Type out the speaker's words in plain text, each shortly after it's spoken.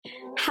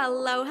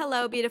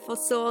Hello, beautiful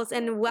souls,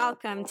 and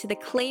welcome to the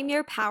Claim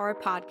Your Power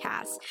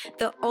podcast,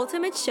 the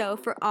ultimate show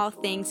for all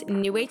things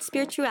New Age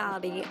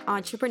spirituality,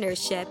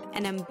 entrepreneurship,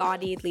 and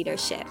embodied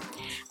leadership.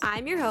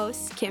 I'm your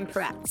host, Kim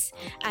Peretz.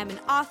 I'm an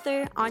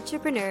author,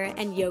 entrepreneur,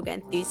 and yoga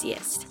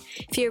enthusiast.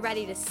 If you're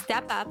ready to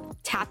step up,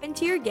 tap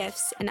into your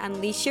gifts, and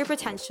unleash your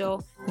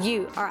potential,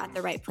 you are at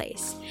the right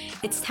place.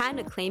 It's time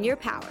to claim your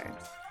power.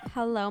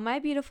 Hello, my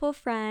beautiful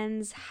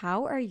friends.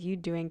 How are you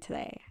doing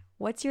today?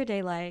 What's your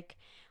day like?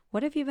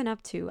 What have you been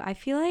up to? I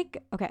feel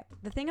like,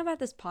 the thing about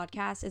this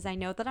podcast is I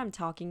know that I'm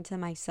talking to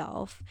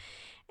myself,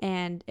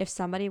 and if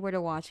somebody were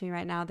to watch me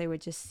right now, they would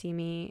just see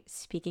me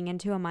speaking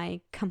into a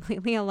mic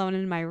completely alone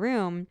in my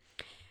room.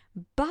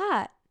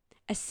 But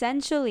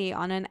essentially,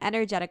 on an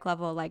energetic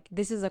level, like,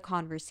 this is a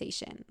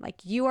conversation.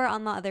 Like, you are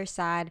on the other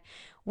side,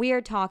 we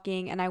are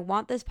talking, and I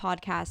want this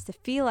podcast to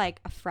feel like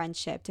a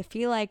friendship, to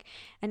feel like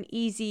an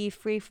easy,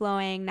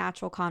 free-flowing,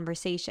 natural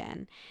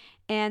conversation.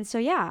 And so,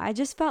 I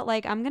just felt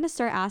like I'm going to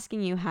start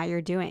asking you how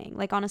you're doing.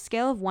 Like, on a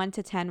scale of 1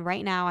 to 10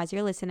 right now, as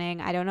you're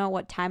listening, I don't know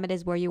what time it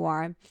is where you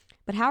are,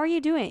 but how are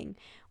you doing?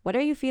 What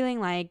are you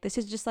feeling like? This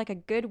is just like a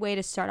good way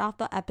to start off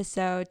the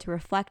episode, to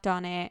reflect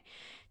on it,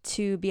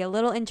 to be a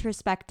little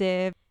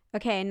introspective.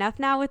 Okay, enough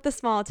now with the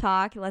small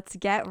talk. Let's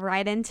get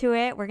right into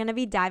it. We're going to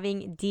be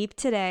diving deep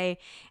today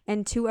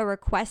into a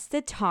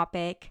requested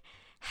topic,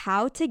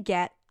 how to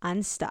get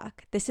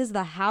unstuck. This is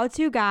the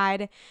how-to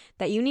guide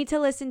that you need to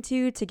listen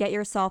to get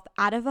yourself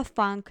out of a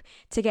funk,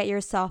 to get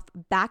yourself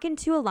back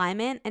into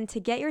alignment, and to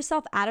get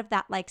yourself out of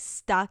that like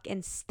stuck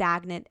and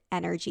stagnant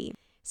energy.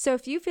 So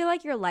if you feel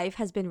like your life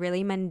has been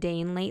really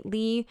mundane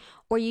lately,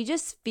 or you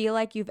just feel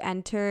like you've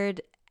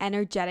entered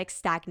energetic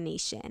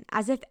stagnation,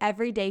 as if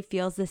every day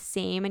feels the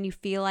same and you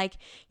feel like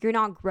you're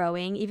not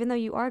growing, even though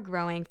you are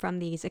growing from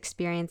these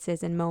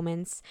experiences and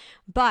moments,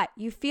 but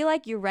you feel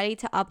like you're ready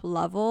to up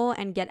level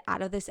and get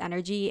out of this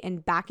energy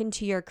and back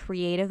into your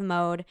creative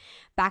mode,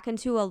 back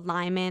into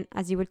alignment,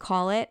 as you would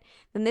call it,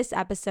 then this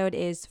episode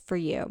is for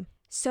you.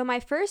 So my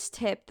first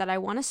tip that I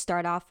want to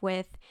start off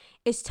with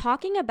is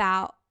talking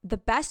about the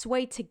best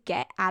way to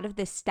get out of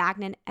this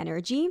stagnant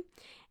energy.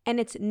 And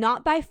it's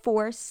not by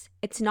force,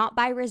 it's not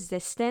by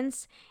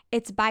resistance,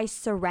 it's by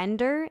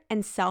surrender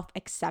and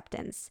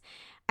self-acceptance.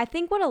 I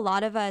think what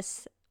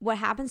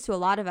happens to a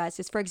lot of us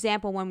is, for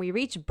example, when we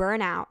reach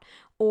burnout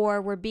or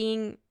we're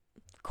being,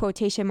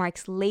 quotation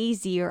marks,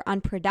 lazy or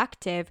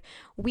unproductive,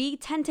 we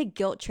tend to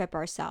guilt trip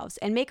ourselves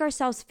and make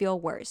ourselves feel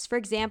worse. For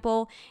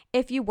example,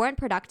 if you weren't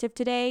productive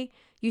today,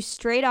 you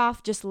straight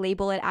off just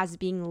label it as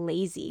being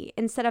lazy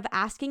instead of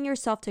asking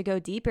yourself to go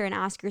deeper and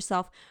ask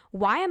yourself,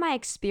 why am I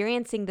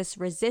experiencing this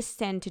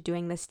resistance to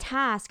doing this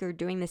task or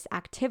doing this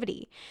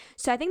activity?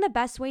 So I think the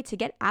best way to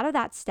get out of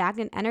that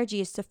stagnant energy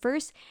is to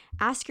first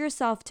ask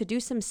yourself to do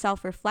some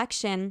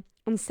self-reflection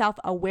and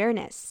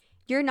self-awareness.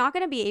 You're not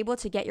going to be able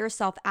to get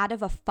yourself out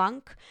of a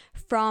funk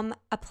from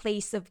a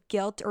place of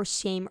guilt or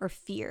shame or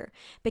fear,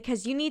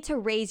 because you need to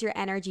raise your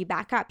energy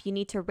back up. You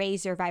need to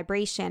raise your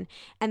vibration.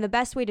 And the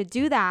best way to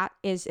do that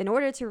is, in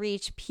order to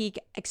reach peak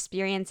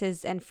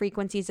experiences and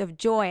frequencies of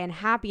joy and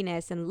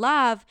happiness and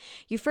love,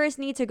 you first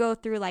need to go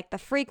through like the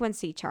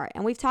frequency chart.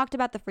 And we've talked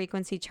about the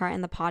frequency chart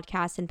in the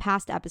podcast in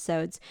past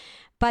episodes.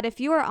 But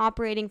if you are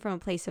operating from a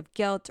place of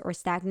guilt or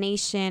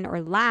stagnation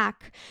or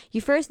lack,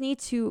 you first need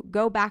to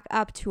go back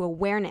up to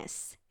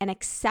awareness and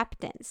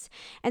acceptance.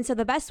 And so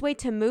the best way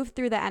to move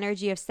through the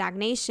energy of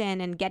stagnation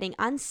and getting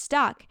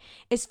unstuck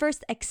is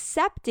first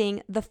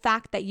accepting the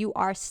fact that you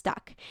are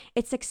stuck.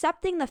 It's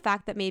accepting the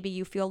fact that maybe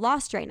you feel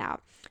lost right now,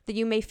 that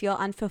you may feel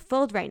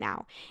unfulfilled right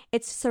now.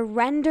 It's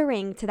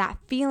surrendering to that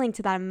feeling,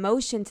 to that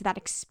emotion, to that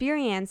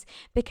experience,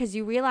 because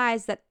you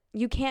realize that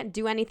you can't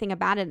do anything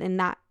about it in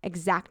that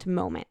exact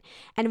moment.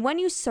 And when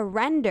you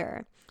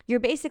surrender,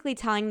 you're basically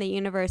telling the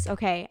universe,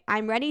 okay,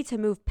 I'm ready to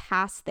move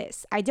past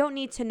this. I don't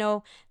need to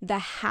know the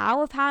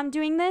how of how I'm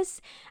doing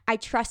this. I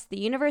trust the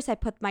universe. I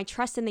put my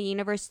trust in the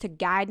universe to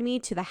guide me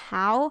to the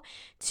how,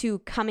 to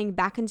coming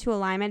back into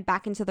alignment,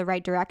 back into the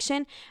right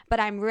direction. But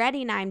I'm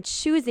ready and I'm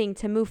choosing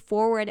to move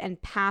forward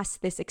and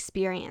past this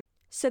experience.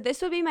 So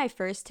this would be my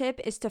first tip,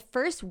 is to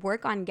first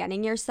work on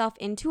getting yourself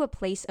into a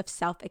place of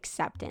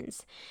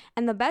self-acceptance.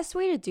 And the best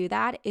way to do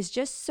that is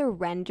just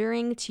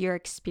surrendering to your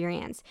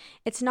experience.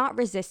 It's not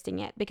resisting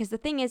it, because the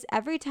thing is,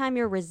 every time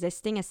you're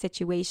resisting a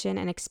situation,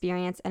 an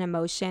experience, an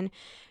emotion,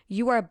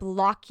 you are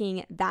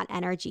blocking that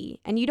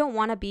energy. And you don't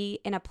want to be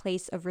in a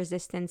place of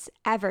resistance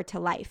ever to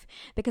life,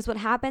 because what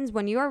happens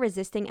when you are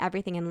resisting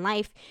everything in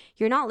life,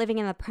 you're not living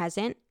in the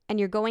present, and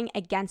you're going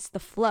against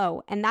the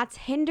flow. And that's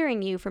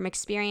hindering you from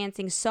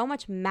experiencing so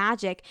much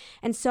magic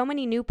and so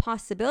many new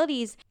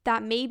possibilities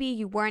that maybe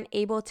you weren't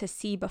able to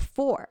see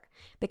before.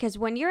 Because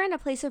when you're in a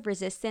place of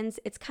resistance,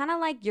 it's kind of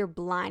like you're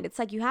blind. It's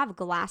like you have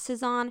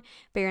glasses on,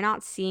 but you're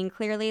not seeing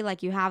clearly.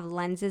 Like you have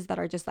lenses that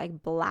are just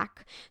like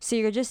black. So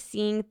you're just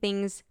seeing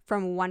things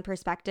from one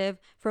perspective,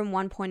 from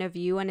one point of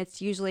view, and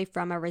it's usually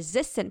from a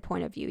resistant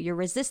point of view. You're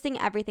resisting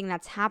everything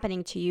that's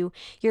happening to you.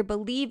 You're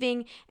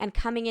believing and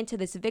coming into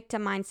this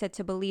victim mindset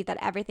to believe that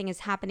everything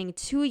is happening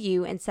to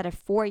you instead of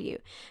for you.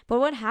 But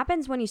what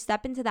happens when you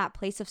step into that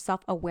place of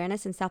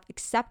self-awareness and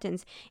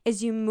self-acceptance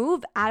is you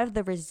move out of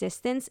the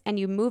resistance and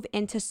you move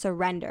into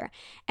surrender.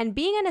 And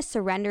being in a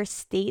surrender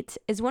state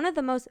is one of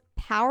the most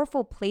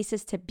powerful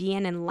places to be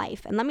in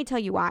life. And let me tell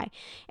you why.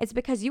 It's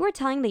because you are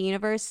telling the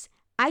universe,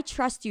 I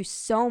trust you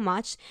so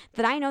much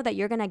that I know that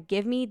you're going to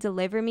give me,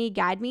 deliver me,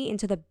 guide me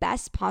into the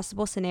best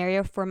possible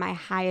scenario for my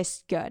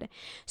highest good.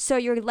 So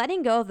you're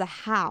letting go of the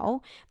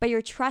how, but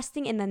you're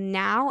trusting in the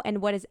now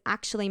and what is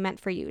actually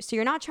meant for you. So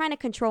you're not trying to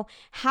control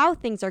how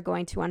things are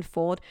going to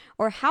unfold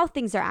or how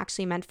things are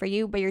actually meant for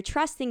you, but you're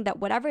trusting that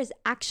whatever is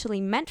actually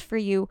meant for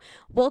you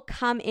will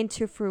come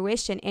into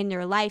fruition in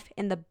your life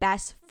in the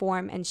best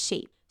form and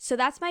shape. So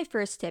that's my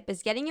first tip,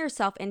 is getting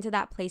yourself into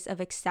that place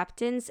of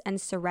acceptance and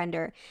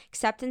surrender.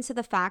 Acceptance to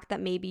the fact that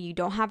maybe you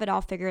don't have it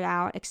all figured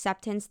out.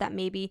 Acceptance that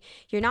maybe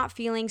you're not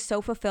feeling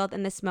so fulfilled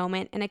in this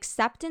moment. And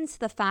acceptance to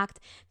the fact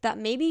that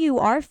maybe you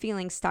are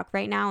feeling stuck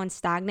right now and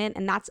stagnant.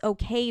 And that's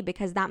okay,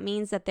 because that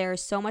means that there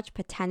is so much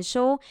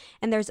potential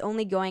and there's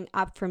only going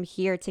up from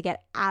here to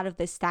get out of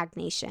this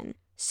stagnation.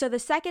 So the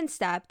second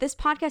step, this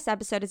podcast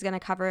episode is going to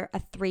cover a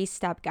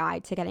 3-step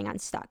guide to getting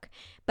unstuck.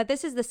 But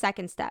this is the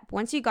second step.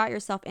 Once you got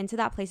yourself into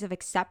that place of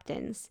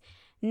acceptance,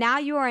 now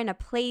you are in a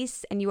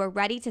place and you are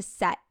ready to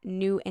set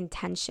new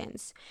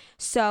intentions.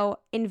 So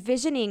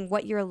envisioning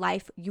what your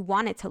life you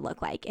want it to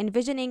look like,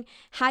 envisioning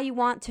how you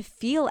want to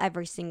feel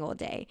every single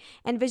day,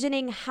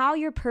 envisioning how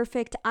your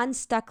perfect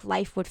unstuck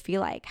life would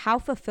feel like, how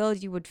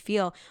fulfilled you would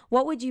feel,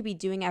 what would you be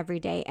doing every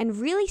day, and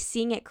really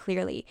seeing it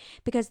clearly.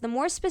 Because the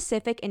more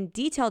specific and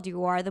detailed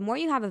you are, the more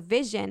you have a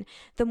vision,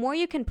 the more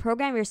you can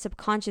program your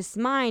subconscious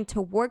mind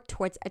to work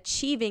towards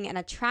achieving and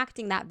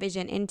attracting that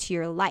vision into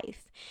your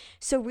life.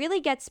 So really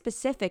get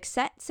specific,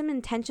 set some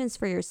intentions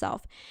for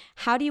yourself.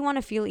 How do you want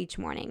to feel each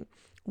morning?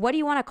 What do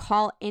you want to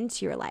call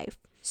into your life?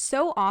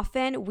 So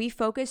often we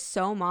focus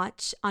so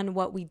much on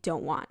what we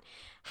don't want,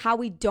 how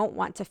we don't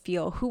want to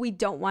feel, who we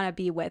don't want to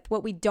be with,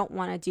 what we don't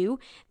want to do,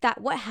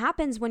 that what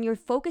happens when you're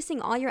focusing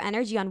all your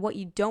energy on what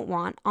you don't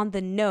want, on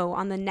the no,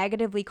 on the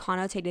negatively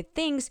connotated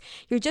things,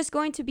 you're just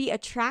going to be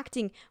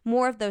attracting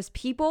more of those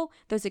people,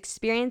 those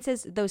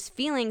experiences, those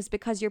feelings,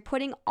 because you're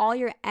putting all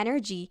your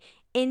energy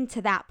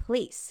into that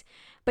place.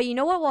 But you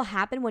know what will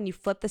happen when you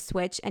flip the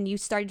switch and you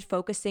started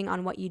focusing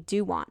on what you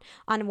do want,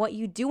 on what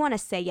you do want to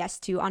say yes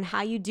to, on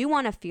how you do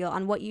want to feel,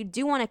 on what you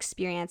do want to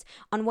experience,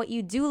 on what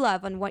you do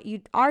love, on what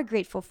you are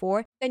grateful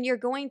for, then you're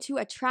going to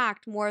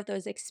attract more of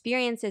those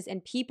experiences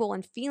and people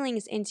and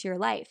feelings into your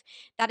life.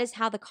 That is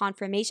how the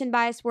confirmation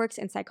bias works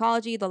in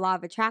psychology, the law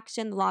of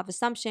attraction, the law of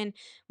assumption.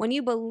 When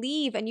you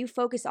believe and you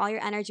focus all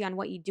your energy on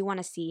what you do want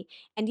to see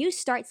and you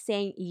start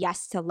saying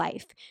yes to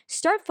life,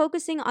 start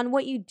focusing on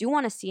what you do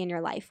want to see in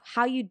your life,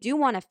 how you do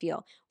want to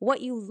feel, what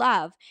you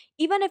love,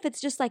 even if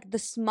it's just like the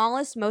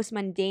smallest, most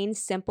mundane,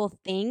 simple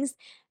things,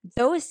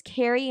 those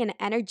carry an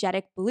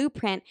energetic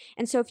blueprint.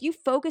 And so if you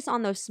focus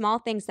on those small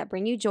things that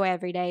bring you joy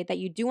every day, that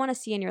you do want to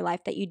see in your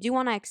life, that you do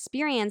want to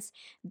experience,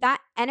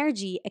 that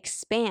energy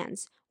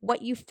expands.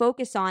 What you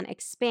focus on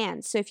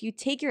expands. So if you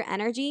take your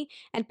energy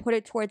and put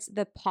it towards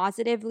the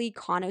positively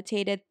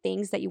connotated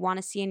things that you want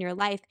to see in your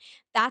life,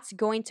 that's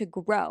going to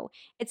grow.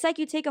 It's like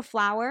you take a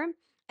flower,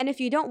 and if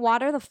you don't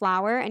water the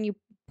flower and you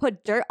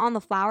put dirt on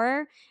the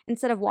flower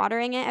instead of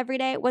watering it every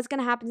day, what's going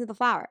to happen to the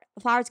flower?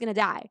 The flower's going to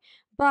die.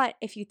 But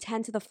if you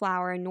tend to the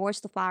flower and nourish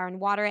the flower and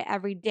water it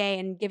every day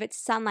and give it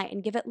sunlight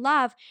and give it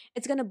love,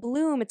 it's going to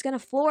bloom, it's going to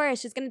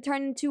flourish, it's going to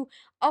turn into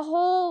a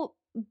whole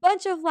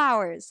bunch of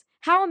flowers.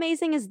 How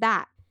amazing is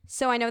that?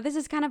 So I know this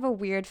is kind of a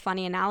weird,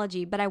 funny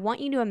analogy, but I want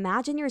you to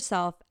imagine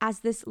yourself as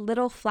this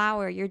little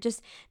flower. You're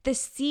just this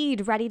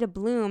seed ready to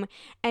bloom,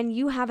 and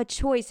you have a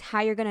choice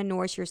how you're going to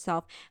nourish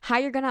yourself, how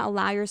you're going to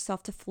allow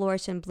yourself to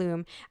flourish and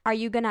bloom. Are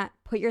you going to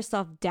put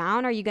yourself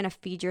down? Are you going to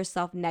feed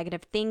yourself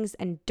negative things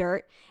and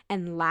dirt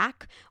and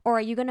lack? Or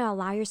are you going to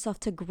allow yourself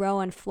to grow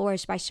and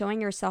flourish by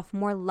showing yourself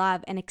more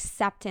love and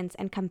acceptance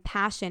and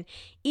compassion,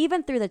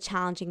 even through the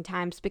challenging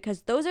times?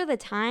 Because those are the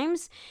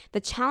times,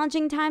 the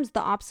challenging times,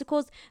 the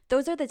obstacles,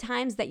 those are the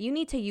times that you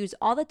need to use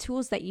all the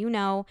tools that you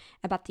know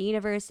about the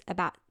universe,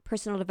 about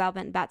personal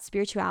development, about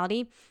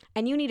spirituality,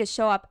 and you need to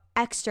show up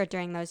extra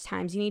during those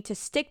times. You need to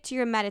stick to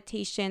your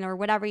meditation or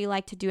whatever you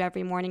like to do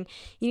every morning.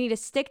 You need to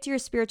stick to your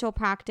spiritual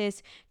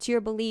practice, to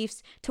your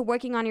beliefs, to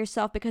working on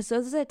yourself, because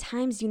those are the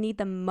times you need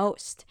the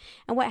most.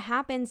 And what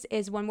happens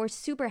is when we're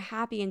super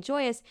happy and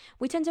joyous,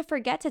 we tend to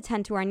forget to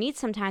tend to our needs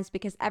sometimes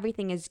because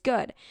everything is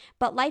good.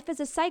 But life is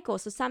a cycle,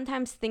 so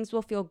sometimes things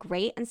will feel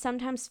great and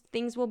sometimes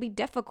things will be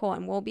difficult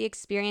and we'll be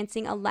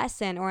experiencing a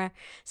lesson or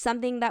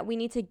something that we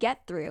need to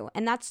get through.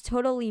 And that's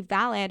totally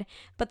valid,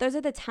 but those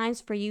are the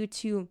times for you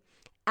to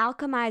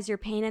alchemize your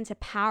pain into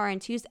power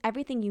and to use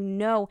everything you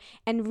know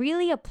and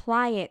really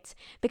apply it.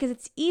 Because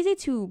it's easy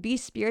to be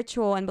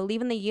spiritual and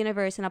believe in the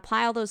universe and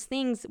apply all those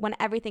things when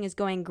everything is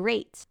going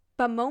great.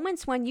 But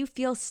moments when you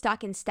feel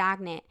stuck and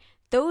stagnant,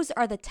 those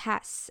are the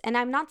tests. And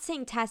I'm not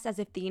saying tests as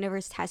if the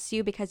universe tests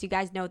you, because you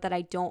guys know that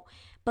I don't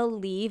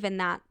believe in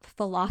that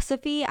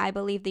philosophy. I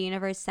believe the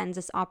universe sends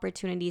us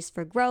opportunities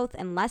for growth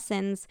and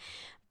lessons.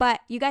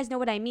 But you guys know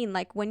what I mean.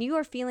 Like when you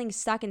are feeling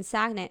stuck and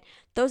stagnant,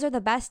 those are the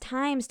best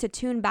times to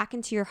tune back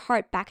into your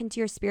heart, back into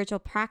your spiritual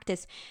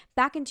practice,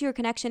 back into your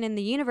connection in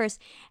the universe,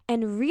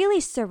 and really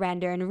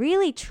surrender and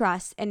really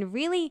trust and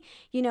really,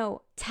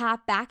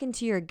 tap back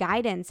into your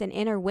guidance and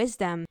inner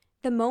wisdom.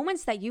 The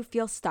moments that you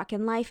feel stuck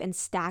in life and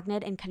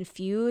stagnant and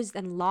confused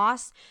and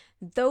lost,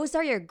 those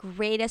are your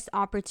greatest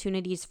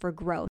opportunities for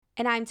growth.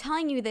 And I'm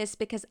telling you this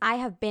because I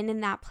have been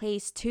in that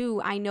place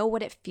too. I know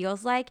what it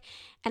feels like.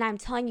 And I'm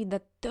telling you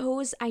that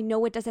I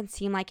know it doesn't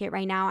seem like it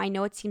right now. I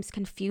know it seems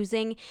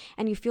confusing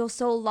and you feel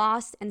so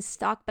lost and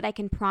stuck, but I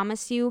can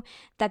promise you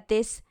that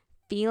this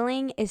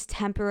feeling is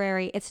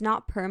temporary. It's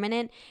not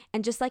permanent.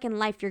 And just like in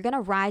life, you're going to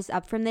rise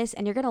up from this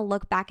and you're going to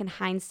look back in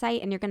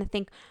hindsight and you're going to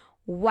think,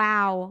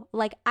 wow,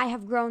 like I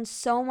have grown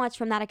so much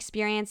from that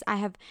experience. I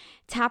have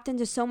tapped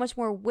into so much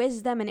more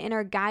wisdom and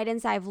inner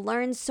guidance. I've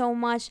learned so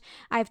much.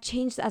 I've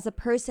changed as a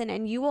person,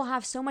 and you will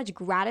have so much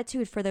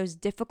gratitude for those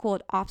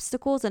difficult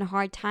obstacles and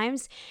hard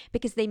times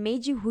because they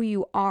made you who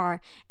you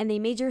are and they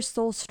made your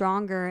soul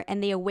stronger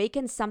and they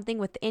awakened something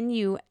within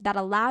you that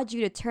allowed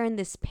you to turn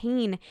this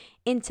pain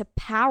into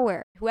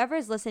power. Whoever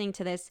is listening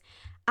to this,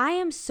 I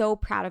am so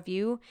proud of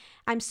you.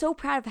 I'm so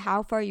proud of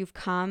how far you've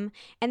come.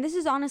 And this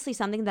is honestly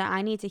something that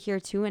I need to hear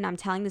too. And I'm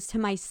telling this to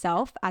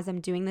myself as I'm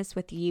doing this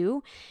with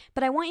you.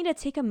 But I want you to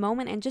take a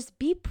moment and just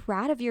be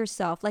proud of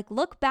yourself. Like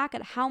look back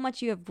at how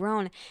much you have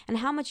grown and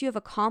how much you have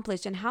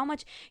accomplished and how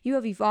much you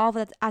have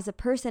evolved as a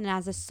person and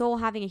as a soul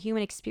having a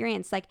human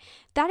experience. Like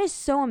that is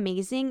so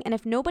amazing. And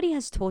if nobody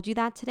has told you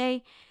that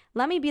today,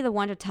 let me be the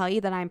one to tell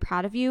you that I'm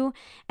proud of you.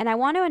 And I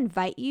want to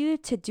invite you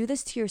to do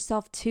this to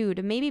yourself too,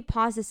 to maybe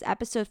pause this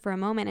episode for a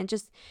moment and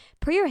just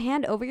put your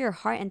hand over your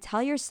heart and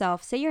tell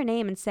yourself, say your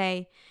name and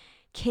say,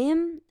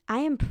 Kim, I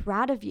am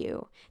proud of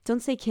you.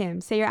 Don't say Kim,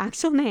 say your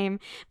actual name,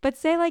 but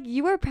say like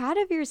you are proud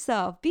of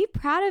yourself. Be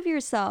proud of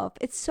yourself.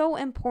 It's so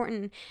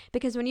important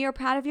because when you are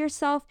proud of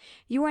yourself,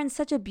 you are in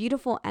such a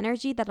beautiful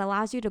energy that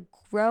allows you to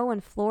grow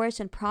and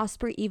flourish and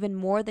prosper even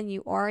more than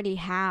you already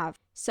have.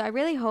 So I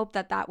really hope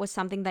that that was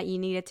something that you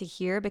needed to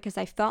hear because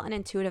I felt an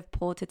intuitive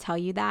pull to tell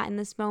you that in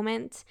this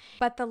moment.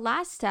 But the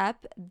last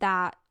step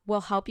that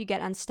will help you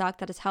get unstuck,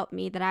 that has helped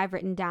me, that I've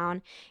written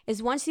down,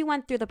 is once you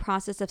went through the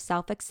process of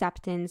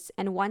self-acceptance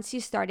and once you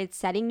started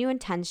setting new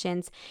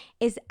intentions,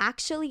 is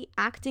actually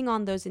acting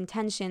on those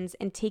intentions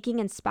and taking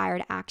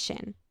inspired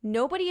action.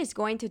 Nobody is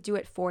going to do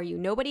it for you.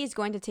 Nobody is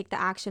going to take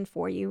the action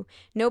for you.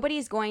 Nobody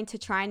is going to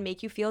try and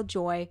make you feel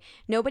joy.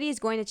 Nobody is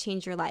going to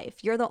change your life.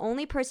 You're the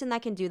only person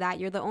that can do that.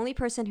 You're the only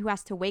person who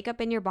has to wake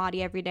up in your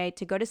body every day,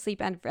 to go to sleep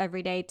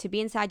every day, to be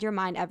inside your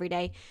mind every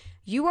day.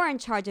 You are in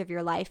charge of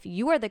your life.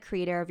 You are the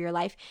creator of your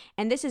life,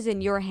 and this is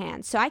in your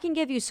hands. So I can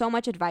give you so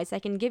much advice. I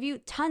can give you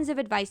tons of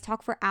advice,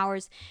 talk for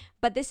hours,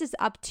 but this is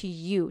up to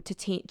you to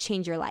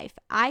change your life.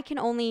 I can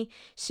only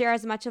share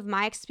as much of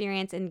my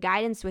experience and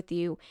guidance with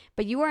you,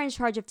 but you are in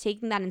charge of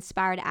taking that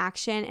inspired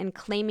action and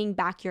claiming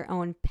back your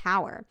own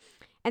power.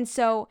 And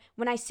so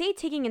when I say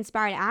taking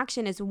inspired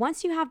action is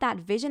once you have that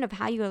vision of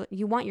how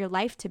you want your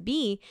life to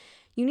be,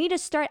 you need to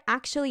start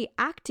actually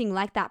acting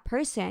like that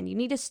person. You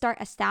need to start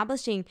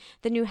establishing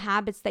the new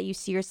habits that you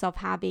see yourself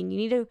having. You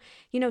need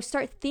to,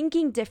 start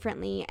thinking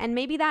differently. And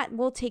maybe that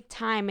will take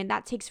time, and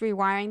that takes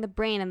rewiring the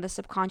brain and the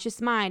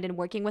subconscious mind and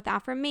working with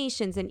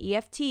affirmations and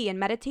EFT and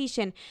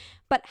meditation.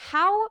 But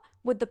how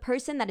would the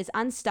person that is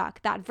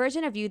unstuck, that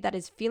version of you that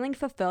is feeling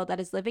fulfilled,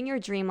 that is living your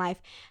dream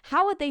life,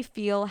 how would they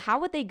feel? How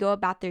would they go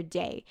about their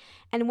day?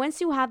 And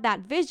once you have that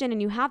vision and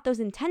you have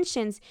those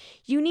intentions,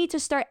 you need to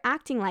start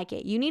acting like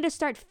it. You need to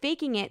start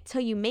faking it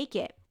till you make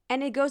it.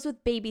 And it goes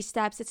with baby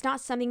steps. It's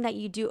not something that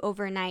you do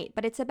overnight,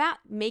 but it's about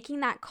making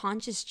that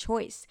conscious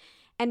choice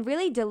and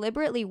really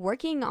deliberately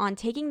working on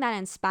taking that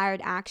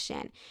inspired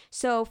action.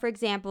 So for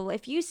example,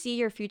 if you see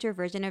your future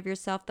version of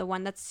yourself, the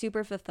one that's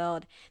super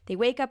fulfilled, they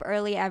wake up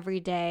early every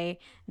day,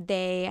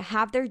 they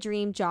have their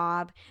dream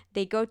job,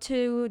 they go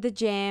to the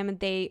gym,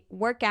 they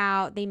work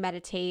out, they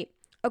meditate.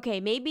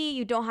 Okay, maybe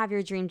you don't have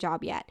your dream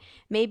job yet.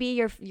 Maybe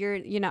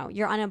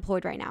you're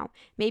unemployed right now.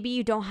 Maybe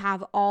you don't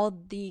have all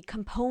the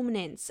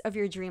components of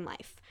your dream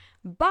life.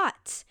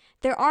 But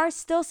there are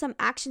still some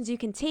actions you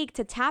can take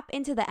to tap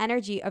into the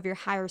energy of your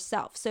higher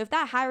self. So if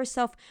that higher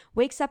self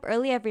wakes up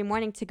early every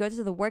morning to go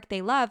to the work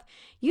they love,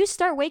 you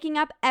start waking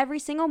up every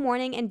single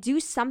morning and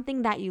do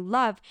something that you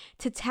love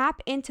to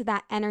tap into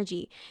that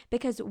energy.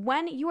 Because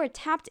when you are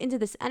tapped into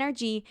this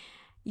energy,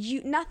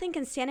 nothing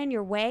can stand in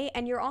your way,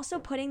 and you're also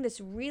putting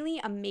this really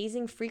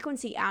amazing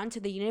frequency out into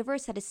the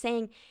universe that is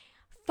saying,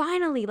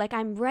 finally, like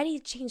I'm ready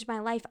to change my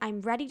life.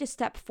 I'm ready to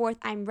step forth.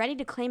 I'm ready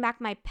to claim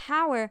back my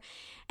power,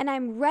 and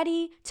I'm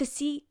ready to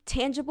see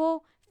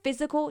tangible,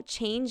 physical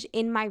change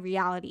in my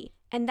reality.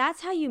 And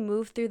that's how you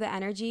move through the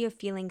energy of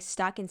feeling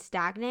stuck and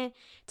stagnant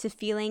to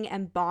feeling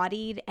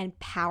embodied and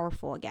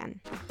powerful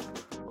again.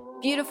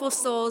 Beautiful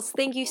souls,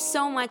 thank you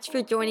so much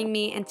for joining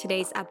me in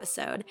today's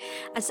episode.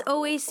 As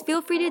always, feel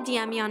free to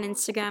DM me on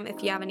Instagram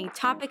if you have any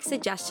topic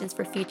suggestions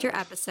for future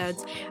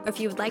episodes or if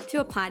you would like to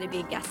apply to be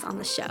a guest on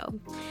the show.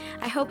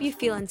 I hope you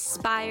feel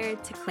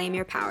inspired to claim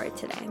your power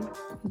today.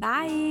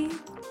 Bye!